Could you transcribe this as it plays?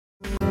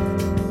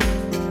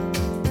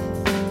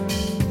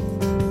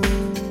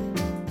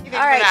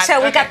All right,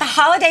 so we got the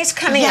holidays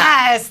coming up.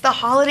 Yes, the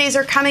holidays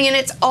are coming, and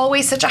it's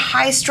always such a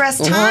high-stress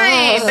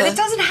time, but it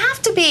doesn't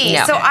have to be.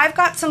 No. So I've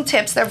got some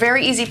tips. They're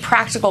very easy,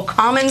 practical,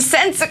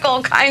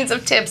 commonsensical kinds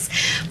of tips,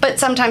 but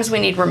sometimes we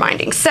need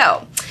reminding.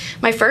 So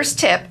my first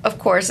tip, of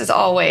course, is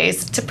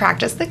always to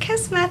practice the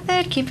KISS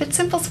method. Keep it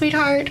simple,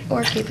 sweetheart,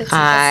 or keep it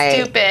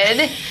simple,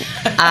 stupid.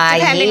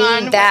 Depending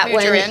on what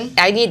mood you're in.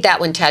 I need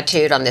that one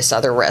tattooed on this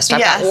other wrist. I've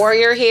got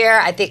Warrior here.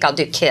 I think I'll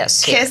do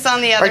KISS here. KISS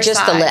on the other side. Or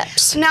just the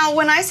lips. Now,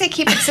 when I say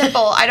keep it simple,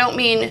 I don't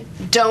mean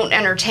don't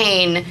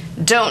entertain,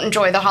 don't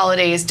enjoy the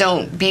holidays,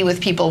 don't be with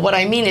people. What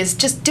I mean is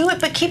just do it,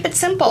 but keep it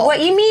simple.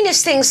 What you mean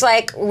is things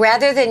like,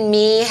 rather than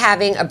me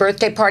having a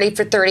birthday party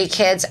for 30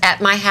 kids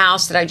at my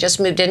house that I just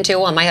moved into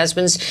while my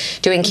husband's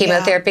doing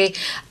chemotherapy,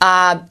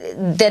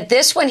 that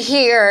this one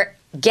here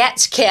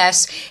gets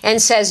KISS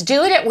and says,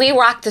 do it at We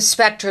Rock the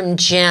Spectrum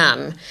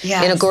Gym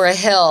in Agoura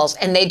Hills,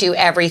 and they do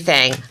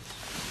everything.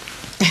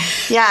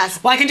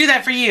 Yes. Well, I can do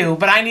that for you,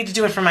 but I need to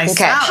do it for myself.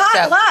 Okay.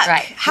 Potluck.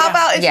 Right. How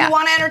about if you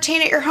want to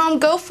entertain at your home,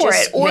 go for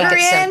Just it. Order make it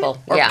in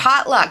simple. or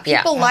potluck.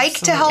 People like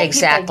to help.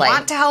 Exactly. People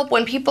want to help.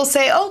 When people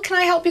say, oh, can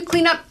I help you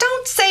clean up?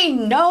 Don't say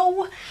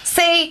no.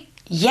 Say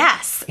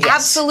yes.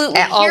 Absolutely.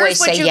 Always Here's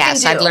what say you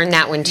yes. can do. I've learned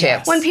that one too.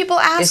 Yes. When people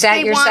ask, is that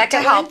they your want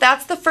second to help. one?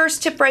 That's the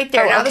first tip right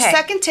there. Oh, now, the okay.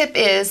 second tip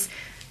is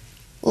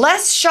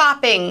less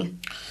shopping.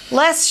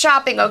 Less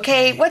shopping,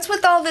 okay? What's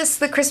with all this,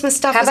 the Christmas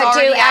stuff How is about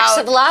already do Acts out.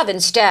 of Love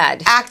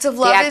instead? Act of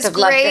Love is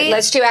great.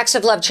 Let's do Acts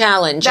of Love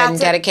Challenge and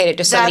dedicate it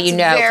to somebody you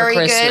know for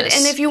Christmas. Very good.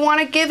 And if you want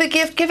to give a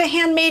gift, give a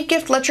handmade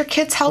gift. Let your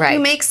kids help you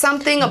make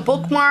something, a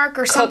bookmark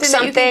or Cook something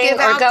that you can give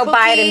or out, go cookies.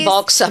 buy it in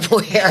bulk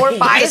somewhere. Or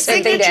buy a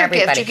something to signature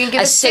everybody. gift. You can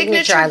give a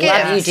signature I gift.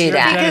 love you do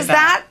that. Because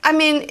that, I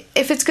mean,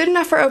 if it's good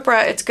enough for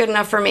Oprah, it's good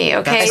enough for me,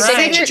 okay? That's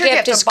right. Signature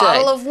gift is a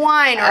bottle of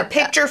wine or a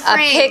picture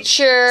frame. A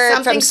picture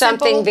from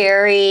something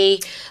very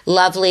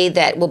lovely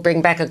that will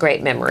bring back a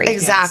great memory.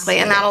 Exactly,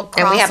 and that'll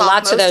cross and we have off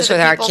lots of most those with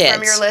our people kids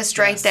from your list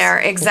right there.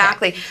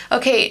 Exactly.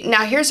 Okay,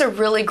 now here's a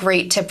really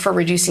great tip for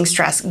reducing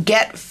stress.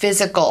 Get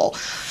physical.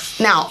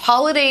 Now,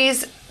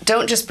 holidays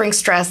don't just bring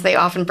stress, they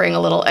often bring a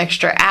little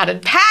extra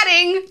added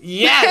padding.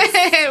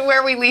 Yes.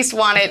 Where we least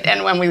want it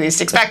and when we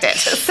least expect it.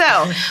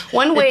 So,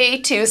 one way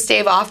to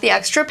stave off the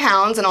extra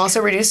pounds and also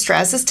reduce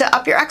stress is to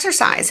up your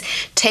exercise.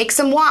 Take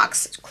some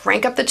walks,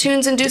 crank up the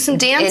tunes and do some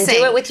dancing. And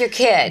do it with your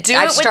kids. Do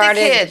it with the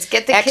kids.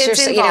 Get the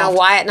kids involved. You know,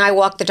 Wyatt and I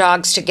walk the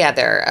dogs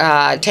together.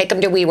 Take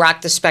them to We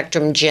Rock the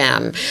Spectrum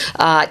Gym.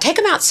 Take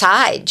them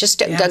outside.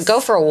 Just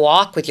go for a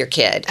walk with your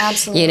kid.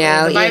 Absolutely. You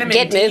know, the vitamin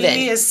get D moving.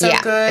 is so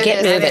good.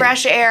 Get moving.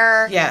 Fresh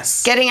air.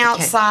 Yes. Getting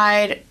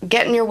outside,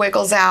 getting your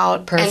wiggles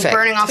out, and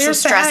burning off some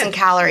stress and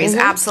calories.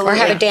 Absolutely. Or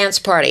have a dance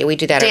party. We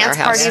do that at our Dance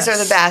house. parties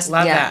are the best.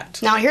 Love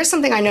that. Now, here's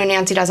something I know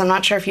Nancy does. I'm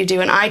not sure if you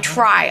do, and I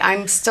try.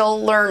 I'm still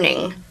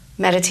learning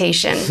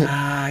meditation.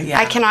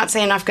 I cannot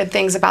say enough good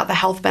things about the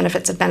health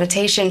benefits of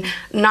meditation,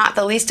 not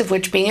the least of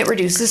which being it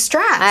reduces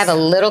stress. I have a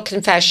little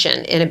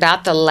confession. In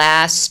about the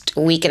last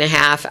week and a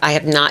half, I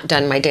have not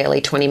done my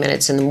daily 20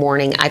 minutes in the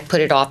morning. I put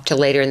it off till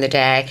later in the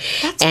day,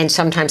 and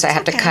sometimes I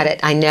have to cut it.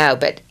 I know,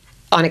 but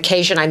on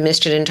occasion I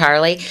missed it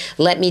entirely.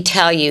 Let me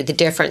tell you the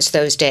difference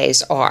those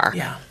days are.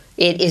 Yeah.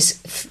 It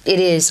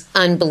is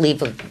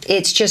unbelievable.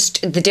 It's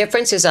just, the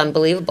difference is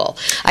unbelievable.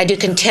 I do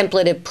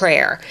contemplative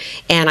prayer,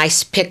 and I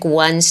pick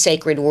one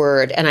sacred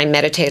word, and I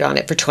meditate on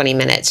it for 20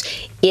 minutes.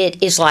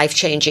 It is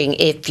life-changing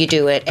if you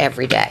do it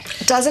every day.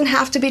 It doesn't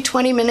have to be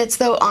 20 minutes,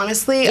 though,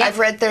 honestly. I've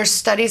read there's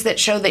studies that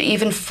show that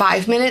even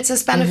 5 minutes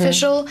is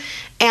beneficial,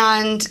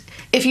 and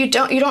if you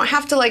don't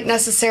have to, like,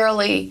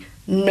 necessarily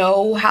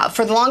know how.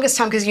 For the longest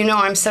time, because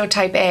I'm so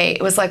type A,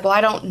 it was like, well,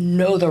 I don't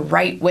know the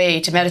right way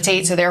to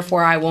meditate, so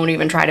therefore I won't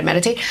even try to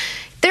meditate.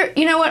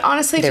 You know what,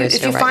 honestly,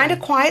 if you find a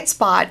quiet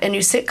spot and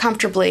you sit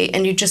comfortably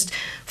and you just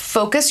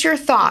focus your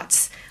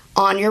thoughts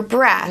on your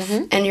breath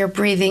and you're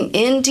breathing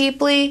in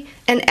deeply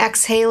and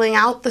exhaling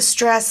out the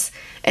stress,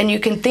 and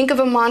you can think of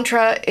a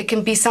mantra. It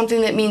can be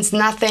something that means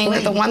nothing.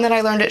 The one that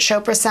I learned at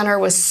Chopra Center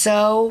was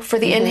so for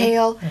the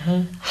inhale,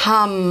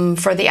 hum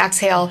for the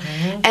exhale.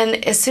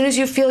 And as soon as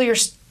you feel your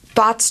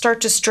thoughts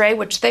start to stray,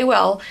 which they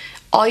will,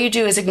 all you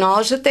do is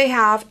acknowledge that they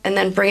have and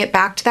then bring it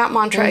back to that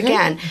mantra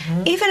again.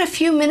 Even a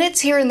few minutes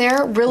here and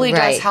there really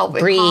does help. It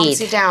calms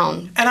you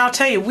down. And I'll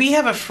tell you, we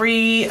have a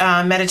free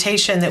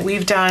meditation that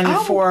we've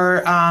done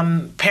for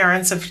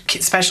parents of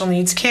special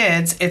needs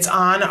kids. It's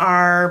on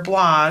our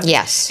blog.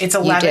 Yes, it's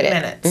 11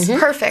 minutes.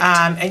 Perfect.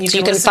 And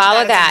you can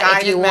follow that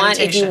if you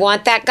want. If you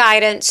want that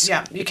guidance,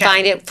 you can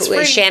find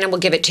it. Shannon will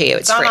give it to you.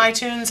 It's on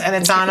iTunes, and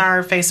it's on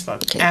our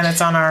Facebook, and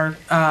it's on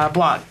our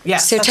blog.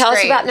 Yes. So tell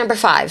us about number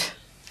 5.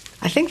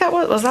 I think that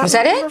was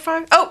that it? Number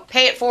 5? Oh,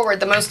 pay it forward,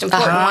 the most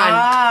important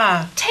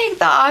one. Take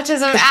the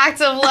Autism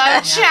Act of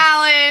Love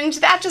Challenge.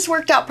 That just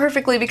worked out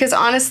perfectly, because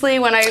honestly,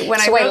 when I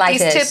wrote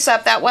these tips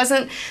up, that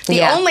wasn't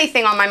the only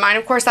thing on my mind.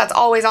 Of course, that's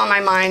always on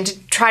my mind, to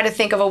try to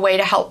think of a way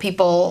to help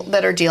people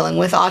that are dealing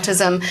with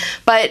autism.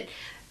 But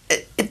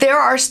there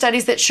are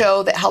studies that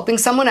show that helping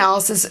someone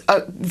else is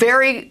a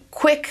very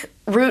quick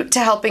route to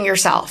helping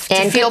yourself to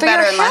and feel good for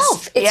better your and less,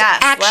 health. It's less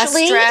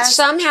actually stress,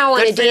 somehow on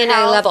good a for your DNA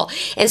health. level.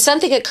 And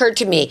something occurred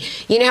to me.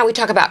 You know how we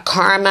talk about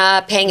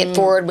karma, paying it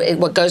forward,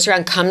 what goes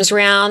around comes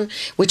around,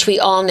 which we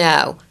all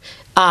know.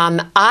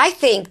 I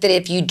think that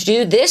if you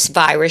do this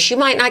virus, you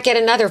might not get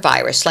another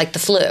virus like the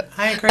flu.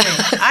 I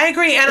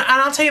agree. And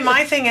I'll tell you,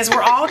 my thing is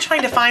we're all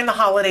trying to find the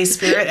holiday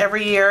spirit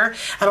every year.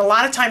 And a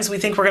lot of times we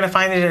think we're going to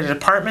find it at a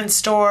department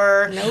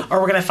store or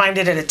we're going to find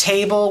it at a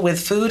table with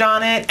food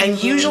on it.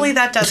 And usually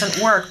that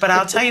doesn't work. But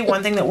I'll tell you,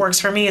 one thing that works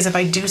for me is if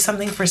I do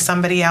something for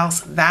somebody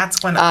else,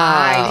 that's when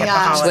I get the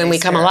holiday when we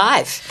come spirit.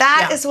 alive.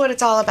 That is what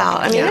it's all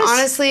about. I mean, Yes.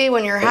 honestly,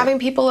 when you're having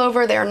people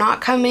over, they're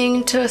not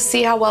coming to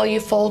see how well you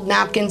fold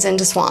napkins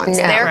into swans.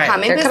 No. They're Right.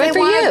 coming They're because coming they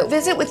for want you. to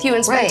visit with you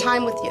and spend Right.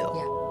 time with you.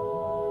 Yeah.